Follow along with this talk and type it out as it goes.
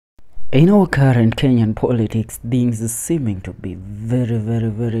In our current Kenyan politics, things are seeming to be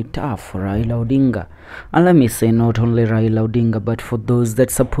very tough for Raila Odinga. And let me say, not only Raila Odinga, but for those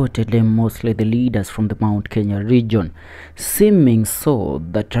that supported him, mostly the leaders from the Mount Kenya region. Seeming so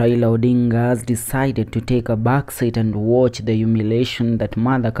that Raila Odinga has decided to take a backseat and watch the humiliation that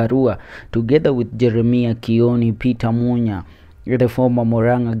Mother Karua, together with Jeremiah Kioni, Peter Munya, the former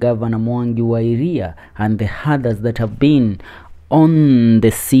Murang'a Governor Mwangi Wairia, and the others that have been on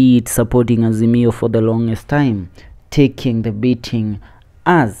the seat supporting Azimio for the longest time, taking the beating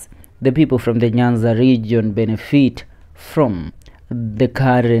as the people from the Nyanza region benefit from the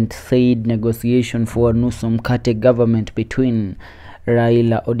current said negotiation for a nusu mkate government between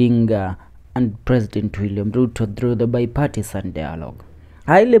Raila Odinga and President William RUTO through the bipartisan dialogue.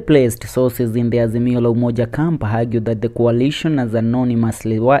 Highly placed sources in the Azimio la Umoja camp argue that the coalition has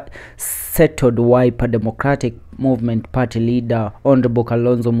anonymously settled Wiper Democratic Movement Party leader Honorable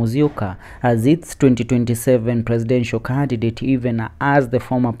Kalonzo Musyoka as its 2027 presidential candidate, even as the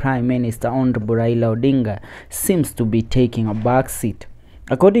former Prime Minister Honorable Raila Odinga seems to be taking a backseat.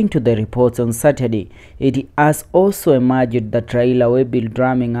 According to the reports on Saturday, it has also emerged that Raila will be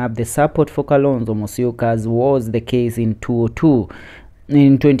drumming up the support for Kalonzo Musyoka, as was the case in 2022,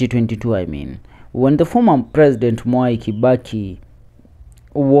 when the former President Mwai Kibaki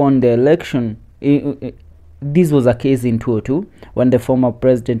won the election. This was a case in 2002 when the former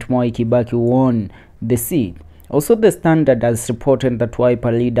President Mwai Kibaki won the seat. Also, the Standard has reported that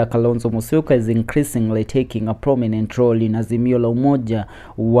Wiper leader Kalonzo Musyoka is increasingly taking a prominent role in Azimio la Umoja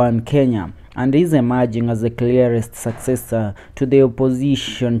One Kenya, and is emerging as the clearest successor to the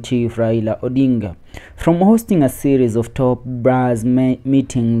opposition chief Raila Odinga. From hosting a series of top brass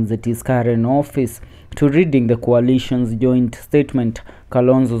meetings at his current office to reading the coalition's joint statement,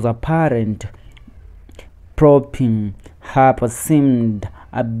 Kalonzo's apparent propping up seemed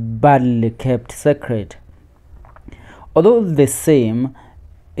a badly kept secret. Although the same,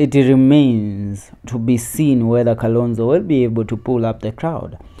 it remains to be seen whether Kalonzo will be able to pull up the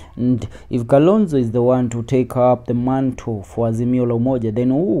crowd. And if Kalonzo is the one to take up the mantle for Azimio la Umoja, then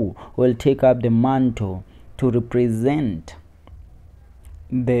who will take up the mantle to represent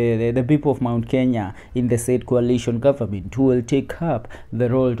the people of Mount Kenya in the said coalition government? Who will take up the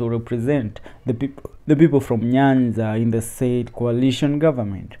role to represent the people from Nyanza in the said coalition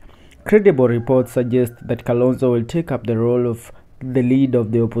government? Credible reports suggest that Kalonzo will take up the role of the leader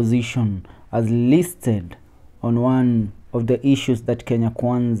of the opposition, as listed on one of the issues that Kenya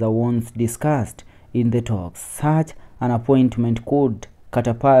Kwanza once discussed in the talks. Such an appointment could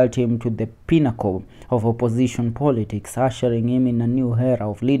catapult him to the pinnacle of opposition politics, ushering him in a new era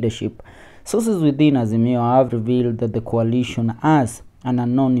of leadership. Sources within Azimio have revealed that the coalition has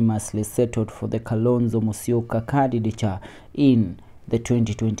anonymously settled for the Kalonzo Musyoka candidature in the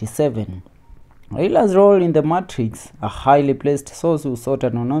 2027. Raila's role in the matrix, a highly placed source who sought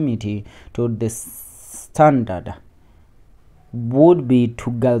anonymity, told the Standard, would be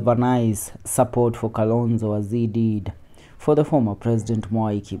to galvanize support for Kalonzo as he did for the former President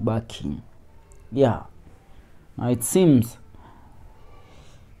Mwai Kibaki. Yeah, now it seems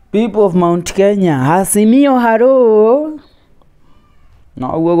people of Mount Kenya, Azimio haro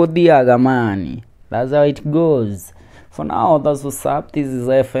na ugogodia mani. That's how it goes. For now, that's what's up. This is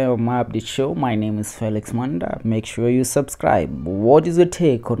FTOM Update Show. My name is Felix Manda. Make sure you subscribe. What is your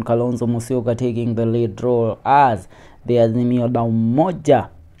take on Kalonzo Musyoka taking the lead role as the Azimio la Umoja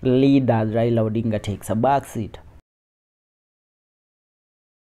leader? Raila Odinga takes a backseat.